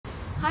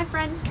Hi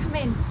friends, come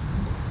in.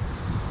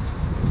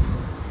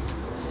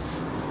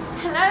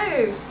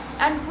 Hello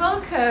and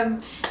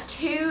welcome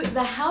to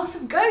the House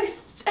of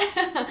Ghosts.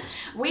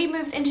 We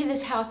moved into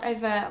this house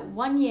over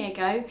 1 year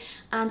ago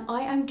and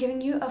I am giving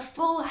you a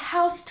full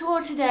house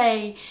tour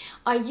today.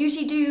 I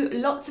usually do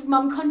lots of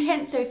mum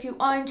content, so if you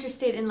are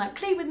interested in like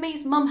clean with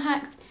me's, mum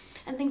hacks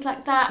and things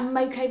like that, and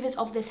makeovers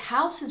of this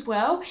house as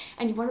well,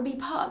 and you want to be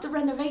part of the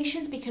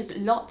renovations because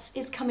lots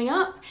is coming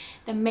up,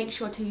 then make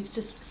sure to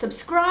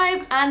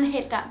subscribe and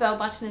hit that bell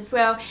button as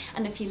well.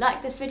 And if you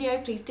like this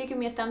video, please do give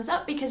me a thumbs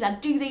up because I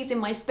do these in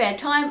my spare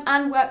time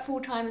and work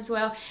full time as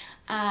well.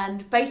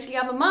 And basically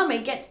I'm a mum,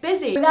 it gets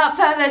busy. Without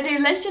further ado,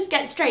 let's just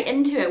get straight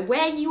into it.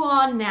 Where you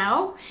are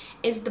now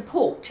is the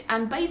porch,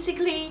 and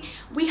basically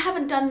we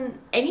haven't done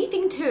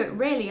anything to it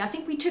really. I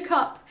think we took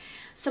up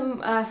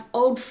some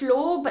old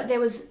floor, but there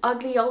was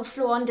ugly old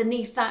floor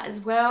underneath that as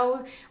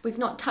well. We've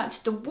not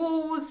touched the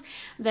walls.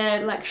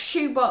 The like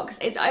shoebox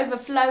is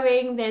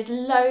overflowing. There's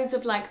loads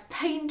of like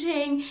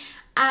painting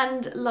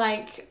and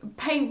like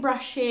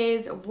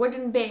paintbrushes,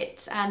 wooden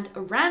bits and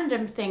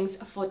random things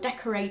for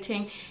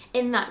decorating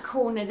in that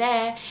corner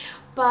there.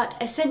 But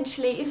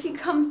essentially if you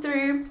come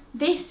through,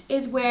 this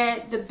is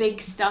where the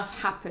big stuff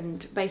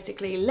happened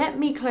basically. Let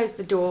me close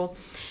the door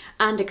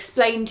and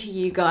explain to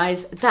you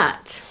guys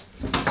that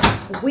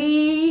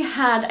we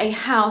had a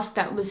house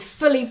that was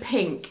fully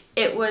pink.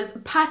 It was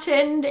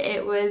patterned,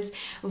 it was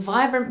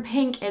vibrant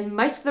pink in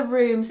most of the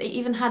rooms. It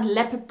even had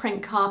leopard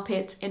print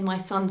carpets in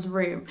my son's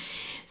room.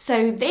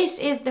 So this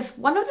is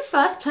one of the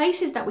first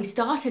places that we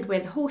started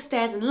with. Hall,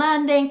 stairs and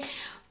landing.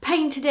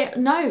 Painted it,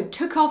 no,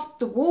 took off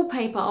the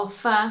wallpaper off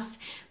first,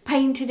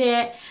 painted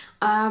it,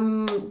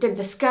 did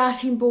the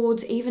skirting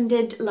boards, even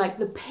did like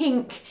the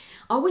pink,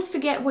 I always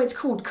forget what it's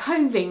called,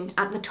 coving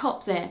at the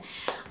top there.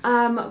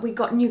 We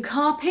got new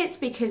carpets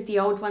because the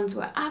old ones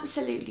were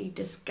absolutely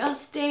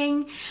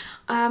disgusting.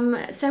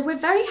 So we're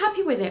very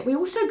happy with it. We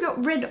also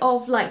got rid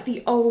of like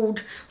the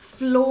old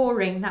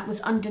flooring that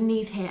was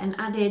underneath here and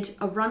added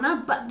a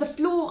runner, but the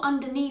floor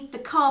underneath the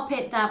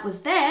carpet that was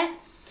there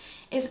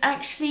is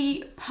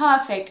actually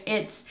perfect.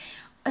 It's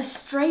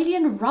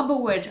Australian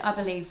rubberwood, I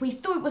believe. We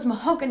thought it was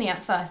mahogany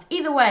at first.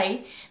 Either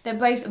way, they're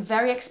both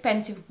very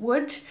expensive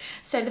wood.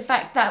 So the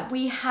fact that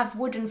we have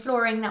wooden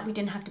flooring that we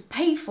didn't have to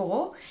pay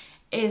for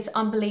is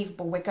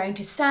unbelievable. We're going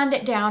to sand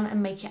it down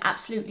and make it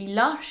absolutely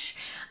lush.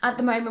 At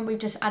the moment, we've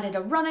just added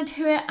a runner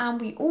to it, and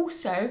we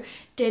also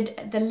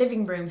did the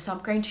living room. So I'm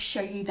going to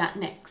show you that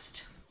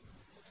next.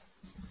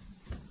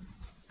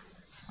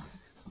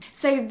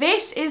 So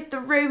this is the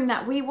room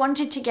that we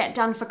wanted to get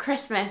done for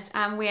Christmas,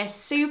 and we are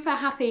super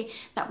happy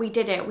that we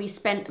did it. We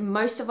spent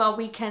most of our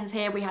weekends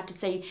here. We had to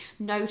say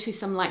no to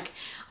some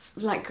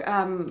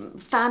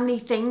family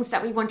things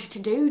that we wanted to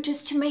do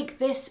just to make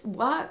this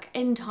work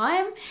in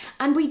time,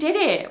 and we did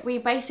it. We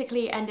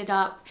basically ended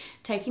up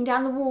taking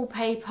down the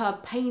wallpaper,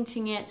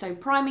 painting it, so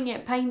priming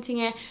it, painting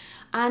it.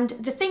 And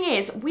the thing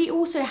is, we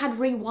also had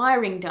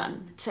rewiring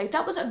done. So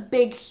that was a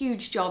big,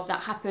 huge job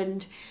that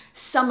happened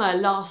summer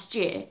last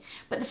year.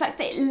 But the fact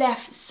that it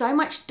left so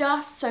much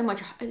dust,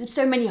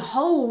 so many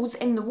holes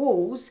in the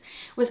walls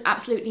was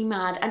absolutely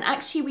mad. And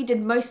actually we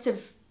did most of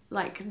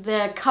like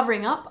the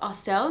covering up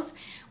ourselves.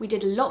 We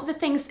did a lot of the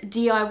things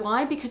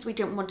DIY because we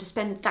didn't want to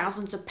spend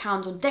thousands of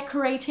pounds on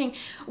decorating.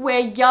 We're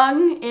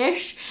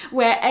young-ish,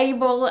 we're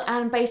able,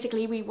 and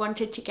basically we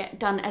wanted to get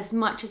done as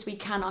much as we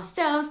can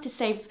ourselves to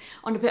save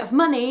on a bit of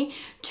money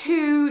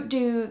to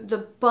do the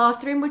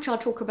bathroom, which I'll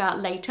talk about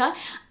later,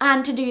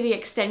 and to do the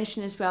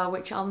extension as well,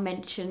 which I'll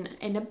mention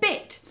in a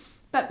bit.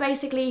 But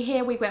basically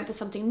here we went for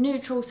something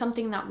neutral,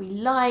 something that we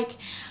like,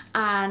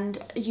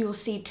 and you'll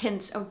see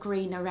tints of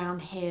green around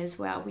here as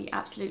well. We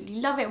absolutely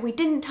love it. We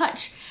didn't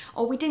touch,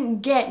 or we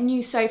didn't get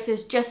new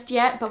sofas just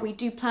yet, but we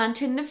do plan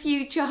to in the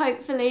future,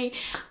 hopefully.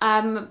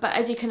 But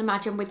as you can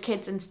imagine with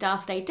kids and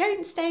stuff, they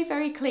don't stay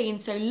very clean.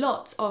 So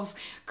lots of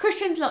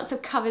cushions, lots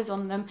of covers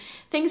on them,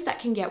 things that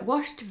can get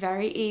washed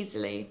very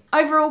easily.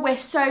 Overall, we're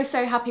so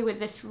happy with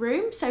this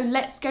room. So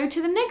let's go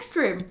to the next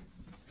room.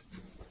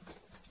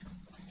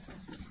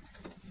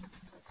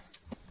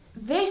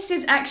 This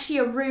is actually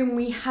a room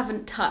we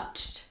haven't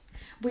touched.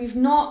 We've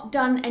not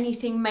done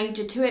anything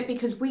major to it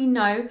because we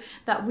know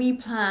that we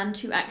plan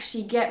to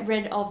actually get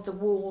rid of the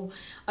wall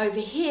over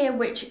here,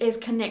 which is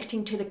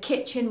connecting to the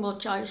kitchen,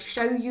 which I'll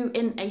show you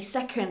in a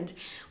second.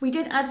 We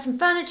did add some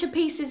furniture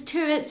pieces to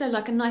it, so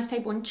like a nice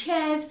table and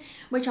chairs,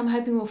 which I'm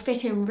hoping will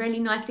fit in really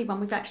nicely when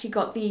we've actually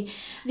got the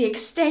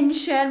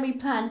extension. We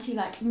plan to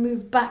like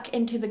move back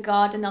into the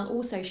garden. I'll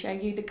also show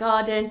you the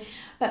garden,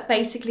 but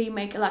basically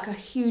make like a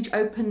huge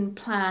open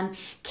plan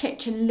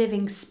kitchen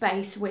living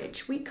space,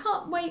 which we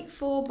can't wait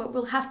for, but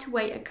we'll have to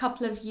wait a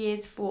couple of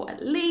years for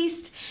at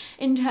least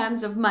in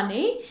terms of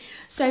money.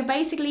 So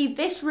basically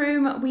this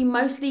room we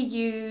mostly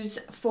use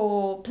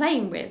for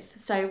playing with.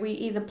 So we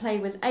either play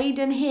with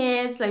Aiden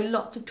here, so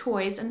lots of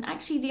toys. And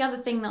actually the other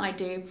thing that I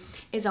do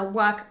is I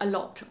work a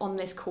lot on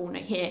this corner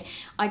here.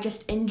 I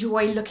just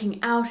enjoy looking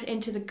out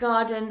into the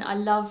garden. I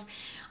love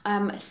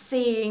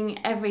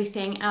seeing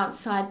everything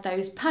outside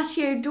those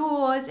patio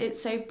doors.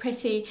 It's so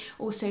pretty.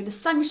 Also the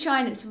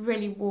sunshine, it's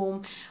really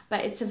warm,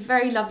 but it's a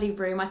very lovely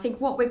room. I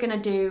think what we're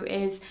going to do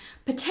is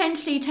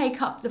potentially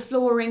take up the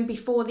flooring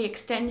before the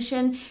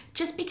extension,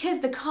 just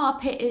because the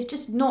carpet is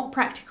just not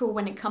practical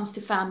when it comes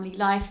to family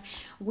life.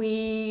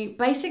 We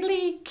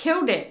basically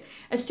killed it.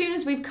 As soon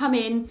as we've come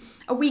in,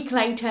 a week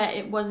later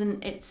it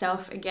wasn't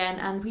itself again,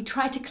 and we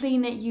tried to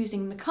clean it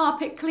using the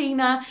carpet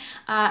cleaner,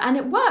 and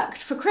it worked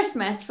for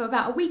Christmas for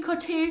about a week or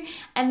two,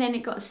 and then it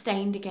got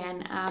stained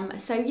again.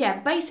 So yeah,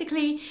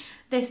 basically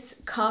this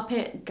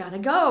carpet gotta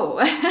go.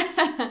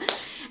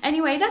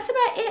 Anyway, that's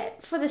about it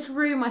for this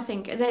room. I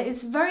think that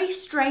it's very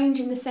strange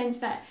in the sense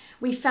that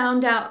we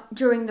found out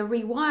during the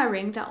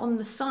rewiring that on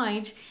the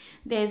side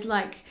there's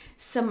like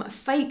some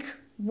fake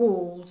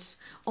walls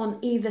on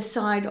either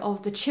side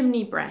of the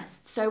chimney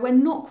breast. So we're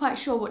not quite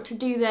sure what to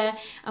do there,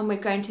 and we're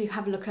going to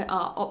have a look at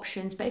our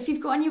options. But if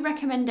you've got any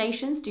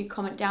recommendations, do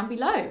comment down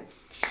below.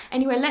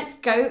 Anyway, let's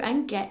go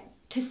and get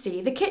to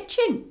see the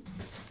kitchen.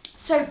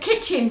 So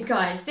kitchen,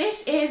 guys,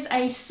 this is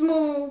a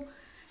small,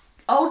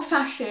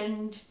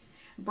 old-fashioned,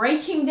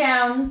 breaking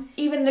down.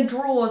 Even the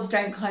drawers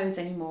don't close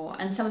anymore,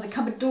 and some of the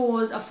cupboard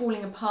doors are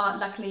falling apart.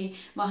 Luckily,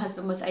 my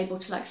husband was able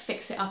to like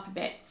fix it up a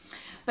bit.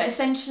 But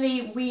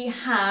essentially, we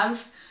have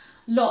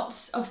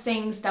lots of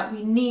things that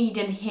we need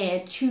in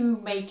here to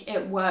make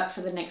it work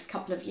for the next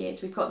couple of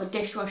years. We've got the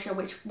dishwasher,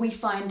 which we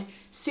find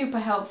super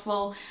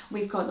helpful.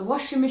 We've got the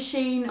washing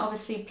machine,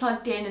 obviously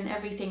plugged in and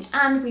everything,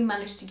 and we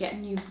managed to get a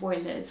new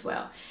boiler as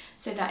well.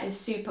 So that is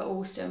super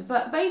awesome.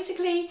 But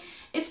basically,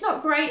 it's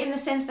not great in the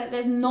sense that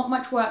there's not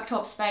much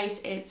worktop space.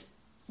 It's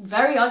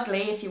very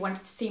ugly. If you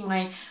wanted to see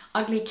my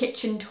ugly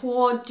kitchen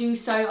tour, do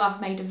so.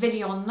 I've made a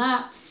video on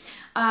that.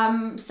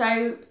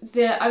 So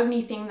the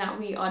only thing that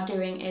we are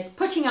doing is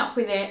putting up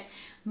with it,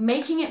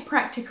 making it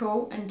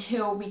practical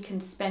until we can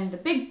spend the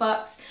big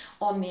bucks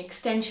on the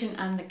extension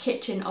and the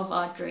kitchen of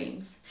our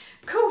dreams.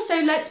 Cool, so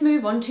let's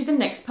move on to the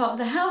next part of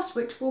the house,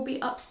 which will be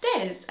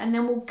upstairs, and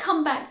then we'll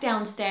come back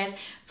downstairs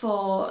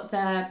for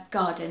the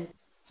garden.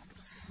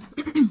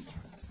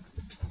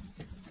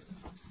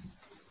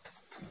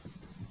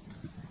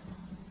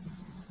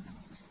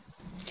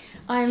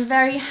 I am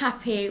very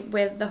happy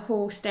with the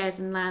hall, stairs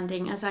and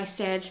landing. As I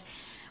said,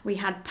 we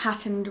had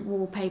patterned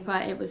wallpaper,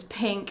 it was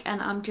pink,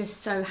 and I'm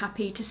just so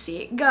happy to see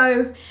it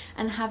go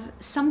and have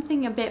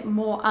something a bit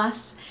more us,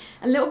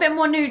 a little bit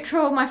more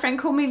neutral. My friend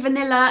called me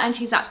vanilla, and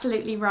she's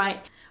absolutely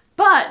right.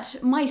 But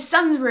my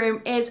son's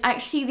room is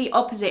actually the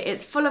opposite.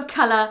 It's full of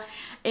colour.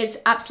 It's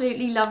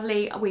absolutely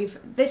lovely.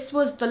 This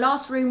was the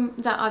last room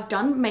that I've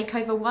done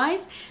makeover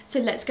wise, so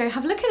let's go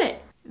have a look at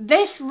it.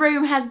 This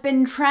room has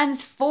been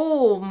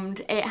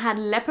transformed. It had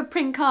leopard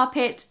print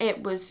carpets,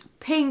 it was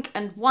pink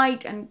and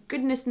white and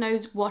goodness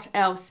knows what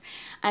else.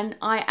 And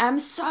I am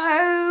so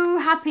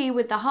happy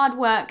with the hard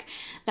work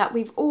that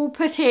we've all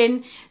put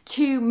in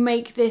to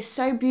make this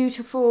so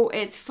beautiful.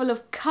 It's full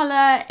of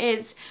colour,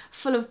 it's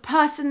full of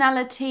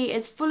personality,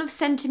 it's full of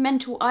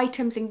sentimental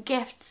items and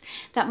gifts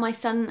that my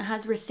son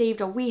has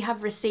received, or we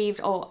have received,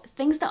 or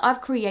things that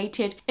I've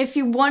created. If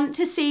you want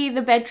to see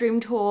the bedroom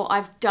tour,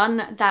 I've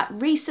done that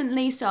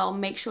recently, so I'll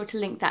make sure to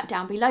link that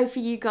down below for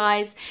you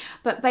guys.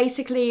 But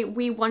basically,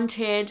 we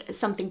wanted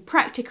something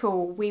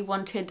practical. We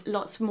wanted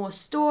lots more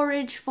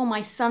storage for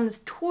my son's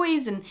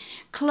toys and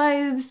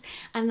clothes,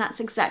 and that's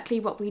exactly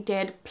what we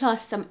did,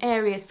 plus some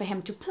areas for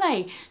him to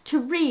play, to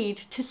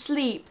read, to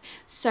sleep,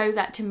 so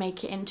that to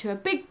make it into a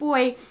big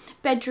boy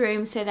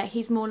bedroom, so that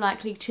he's more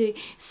likely to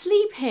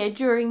sleep here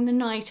during the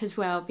night as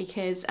well,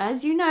 because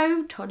as you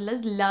know,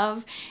 toddlers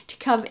love to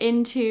come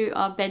into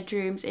our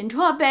bedrooms, into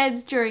our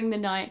beds during the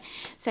night.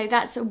 So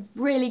that's a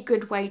really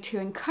good way to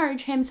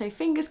encourage him, so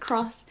fingers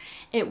crossed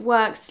it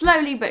works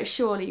slowly but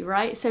surely,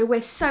 right? So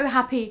we're so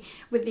happy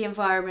with the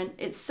environment.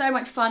 It's so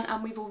much fun,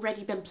 and we've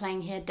already been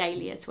playing here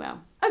daily as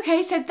well.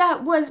 Okay, so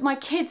that was my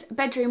kids'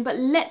 bedroom, but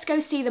let's go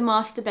see the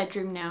master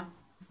bedroom now.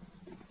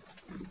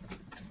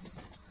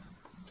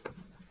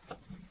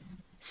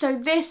 So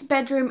this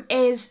bedroom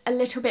is a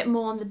little bit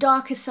more on the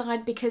darker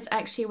side because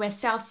actually we're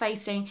south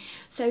facing.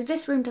 So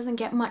this room doesn't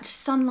get much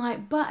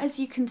sunlight, but as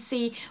you can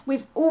see,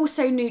 we've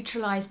also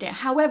neutralized it.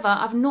 However,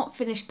 I've not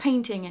finished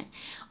painting it.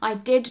 I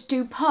did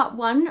do part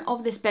one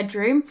of this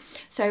bedroom.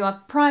 So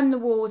I've primed the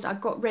walls. I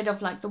got rid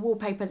of like the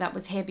wallpaper that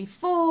was here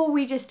before.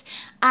 We just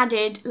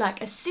added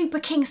like a super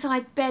king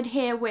size bed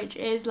here, which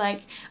is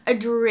like a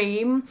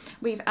dream.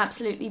 We've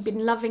absolutely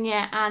been loving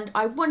it. And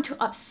I want to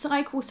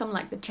upcycle some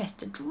like the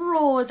chest of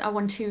drawers. I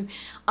want to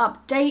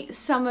update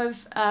some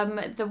of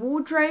the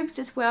wardrobes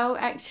as well.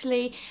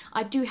 Actually,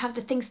 I do have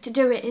the things to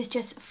do. It is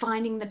just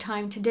finding the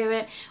time to do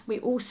it. We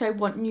also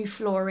want new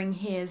flooring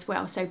here as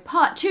well. So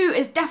part two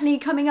is definitely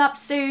coming up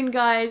soon,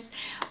 guys,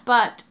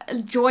 but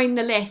join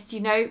the list. You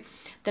know,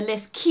 the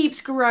list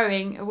keeps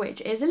growing, which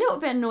is a little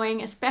bit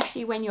annoying,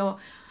 especially when you're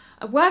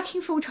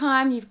working full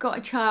time, you've got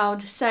a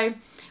child. So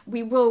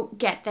we will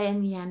get there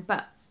in the end,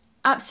 but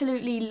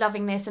absolutely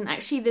loving this, and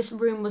actually this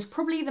room was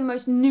probably the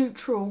most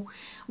neutral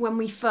when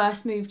we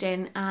first moved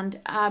in, and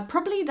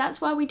probably that's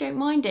why we don't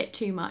mind it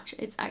too much.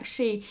 It's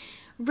actually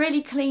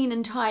really clean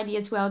and tidy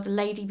as well. The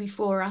lady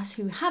before us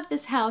who had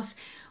this house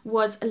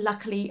was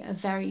luckily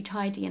very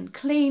tidy and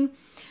clean,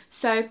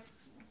 so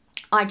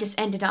I just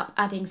ended up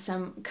adding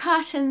some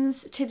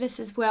curtains to this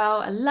as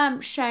well, a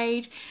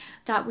lampshade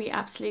that we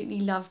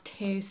absolutely love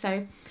too.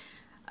 So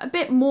a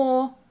bit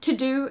more to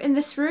do in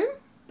this room,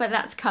 but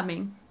that's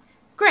coming.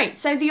 Great,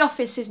 so the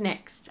office is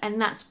next, and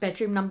that's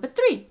bedroom number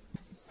 3.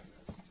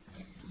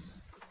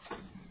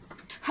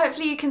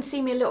 Hopefully you can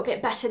see me a little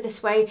bit better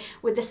this way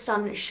with the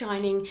sun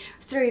shining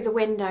through the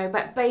window,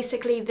 but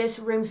basically this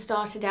room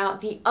started out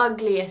the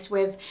ugliest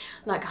with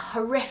like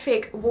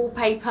horrific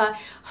wallpaper,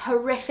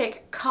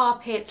 horrific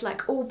carpets,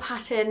 like all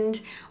patterned,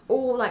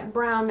 all like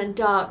brown and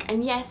dark.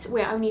 And yes,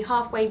 we're only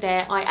halfway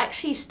there. I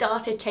actually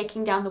started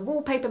taking down the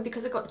wallpaper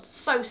because I got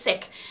so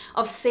sick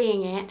of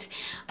seeing it,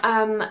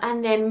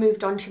 and then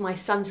moved on to my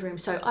son's room.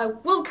 So I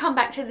will come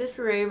back to this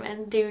room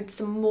and do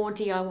some more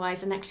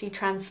DIYs and actually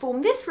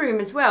transform this room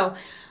as well,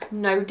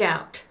 no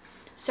doubt.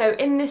 So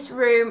in this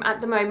room at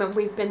the moment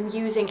we've been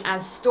using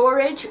as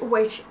storage,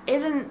 which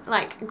isn't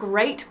like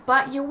great,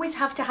 but you always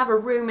have to have a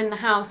room in the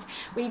house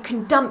where you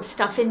can dump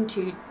stuff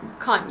into,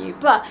 can't you?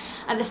 But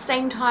at the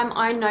same time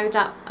I know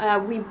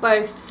that we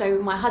both, so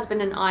my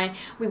husband and I,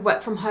 we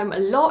work from home a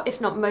lot,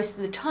 if not most of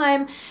the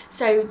time.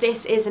 So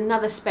this is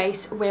another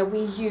space where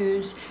we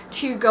use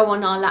to go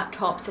on our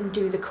laptops and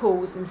do the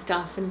calls and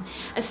stuff. And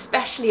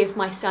especially if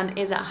my son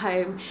is at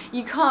home,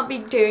 you can't be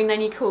doing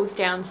any calls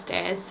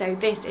downstairs. So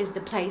this is the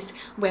place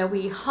where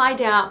we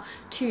hide out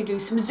to do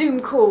some Zoom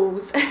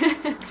calls.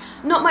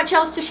 Not much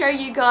else to show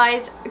you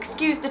guys,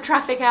 excuse the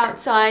traffic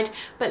outside,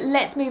 but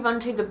let's move on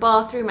to the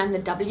bathroom and the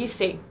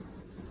WC.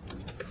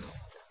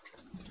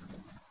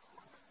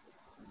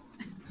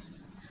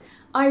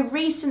 I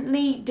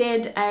recently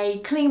did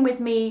a clean with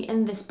me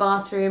in this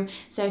bathroom,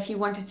 so if you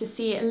wanted to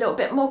see it a little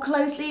bit more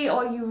closely,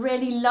 or you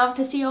really love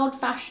to see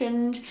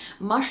old-fashioned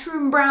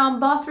mushroom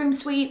brown bathroom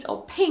suites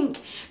or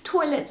pink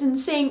toilets and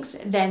sinks,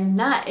 then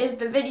that is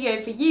the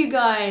video for you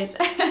guys.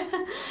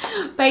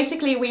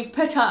 Basically we've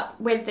put up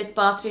with this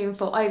bathroom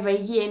for over a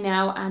year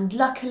now, and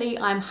luckily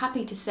I'm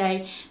happy to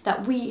say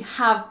that we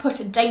have put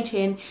a date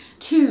in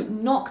to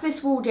knock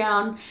this wall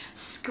down,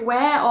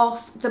 square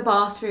off the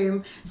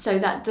bathroom so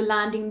that the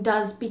landing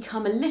does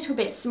become a little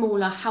bit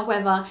smaller.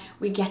 However,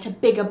 we get a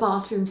bigger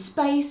bathroom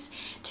space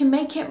to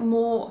make it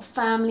more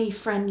family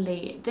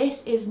friendly. This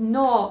is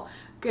not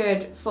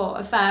good for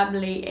a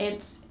family.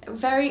 It's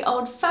very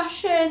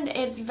old-fashioned,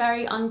 it's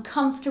very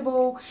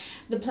uncomfortable,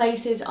 the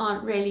places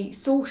aren't really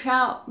thought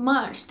out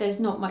much,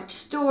 there's not much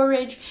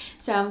storage,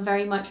 so I'm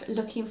very much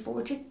looking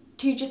forward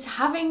to just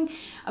having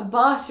a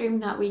bathroom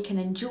that we can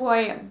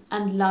enjoy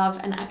and love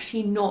and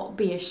actually not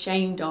be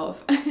ashamed of.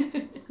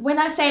 When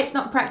I say it's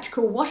not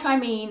practical, what I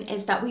mean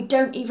is that we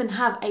don't even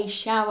have a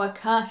shower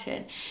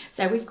curtain.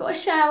 So we've got a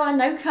shower,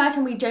 no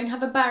curtain, we don't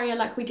have a barrier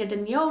like we did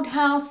in the old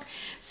house,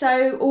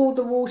 so all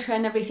the water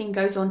and everything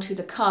goes onto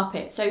the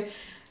carpet. So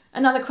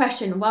another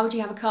question, why would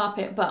you have a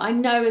carpet? But I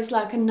know it's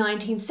like a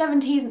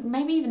 1970s,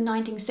 maybe even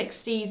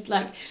 1960s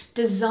like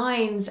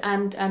designs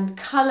and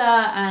colour,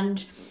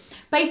 and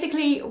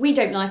basically we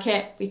don't like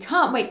it, we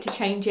can't wait to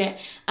change it,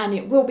 and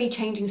it will be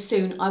changing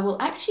soon. I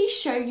will actually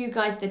show you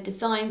guys the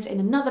designs in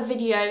another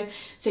video,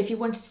 so if you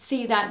want to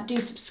see that, do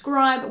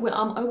subscribe.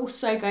 I'm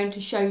also going to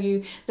show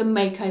you the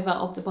makeover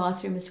of the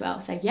bathroom as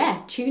well, so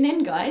yeah, tune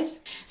in guys.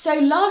 So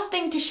last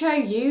thing to show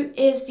you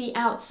is the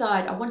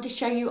outside. I want to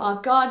show you our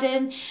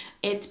garden.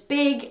 It's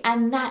big,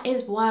 and that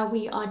is why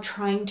we are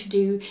trying to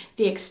do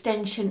the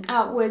extension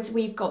outwards.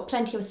 We've got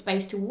plenty of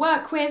space to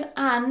work with,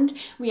 and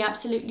we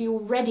absolutely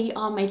already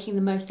are making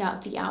the most out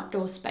of the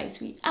outdoor space.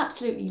 We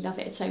absolutely love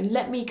it, so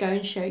let me go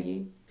and show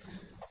you.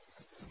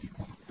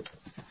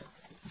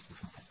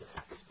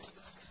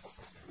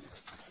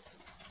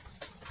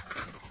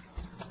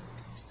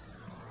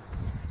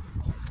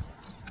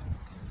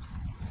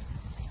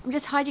 I'm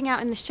just hiding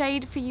out in the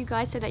shade for you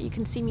guys so that you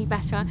can see me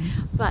better,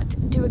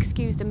 but do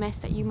excuse the mess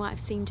that you might have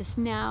seen just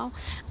now.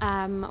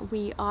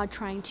 We are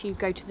trying to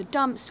go to the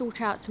dump,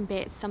 sort out some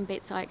bits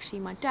are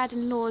actually my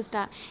dad-in-law's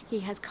that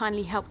he has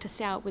kindly helped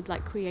us out with,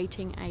 like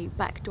creating a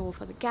back door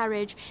for the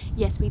garage.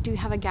 Yes, we do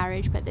have a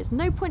garage, but there's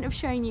no point of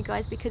showing you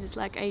guys because it's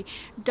like a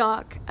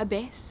dark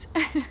abyss.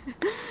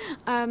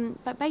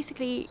 But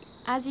basically,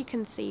 as you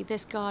can see,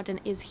 this garden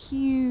is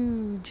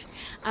huge.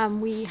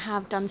 We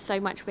have done so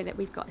much with it.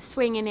 We've got a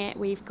swing in it,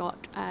 we've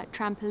got a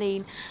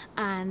trampoline,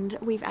 and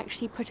we've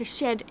actually put a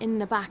shed in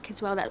the back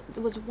as well. That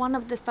was one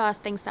of the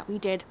first things that we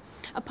did,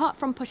 apart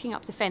from putting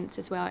up the fence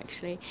as well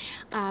actually,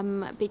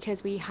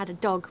 because we had a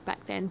dog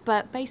back then.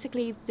 But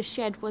basically the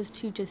shed was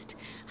to just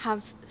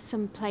have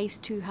some place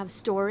to have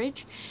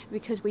storage,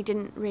 because we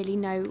didn't really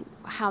know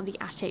how the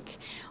attic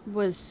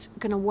was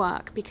gonna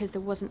work because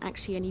there wasn't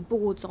actually any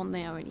boards on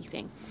there or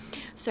anything.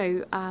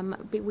 So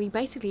we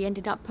basically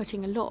ended up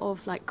putting a lot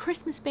of like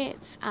Christmas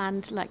bits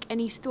and like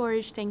any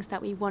storage things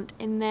that we want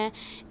in there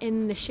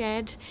in the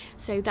shed,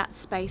 so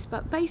that's space.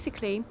 But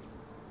basically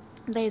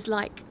there's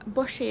like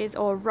bushes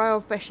or a row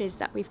of bushes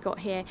that we've got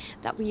here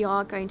that we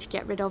are going to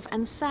get rid of,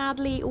 and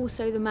sadly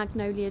also the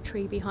magnolia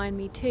tree behind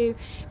me too,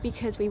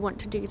 because we want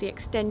to do the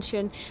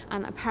extension,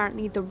 and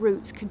apparently the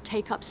roots could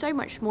take up so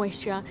much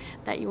moisture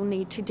that you'll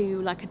need to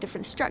do like a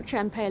different structure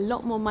and pay a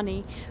lot more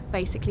money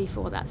basically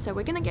for that. So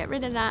we're going to get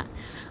rid of that,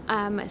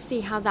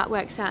 see how that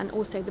works out, and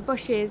also the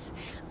bushes,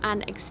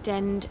 and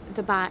extend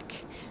the back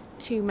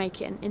to make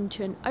it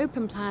into an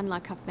open plan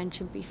like I've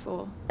mentioned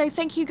before. So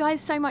thank you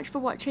guys so much for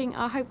watching.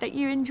 I hope that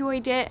you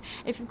enjoyed it.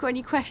 If you've got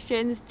any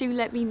questions, do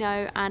let me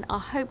know, and I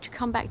hope to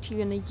come back to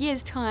you in a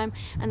year's time,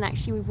 and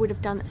actually we would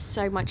have done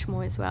so much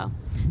more as well.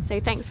 So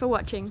thanks for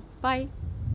watching. Bye.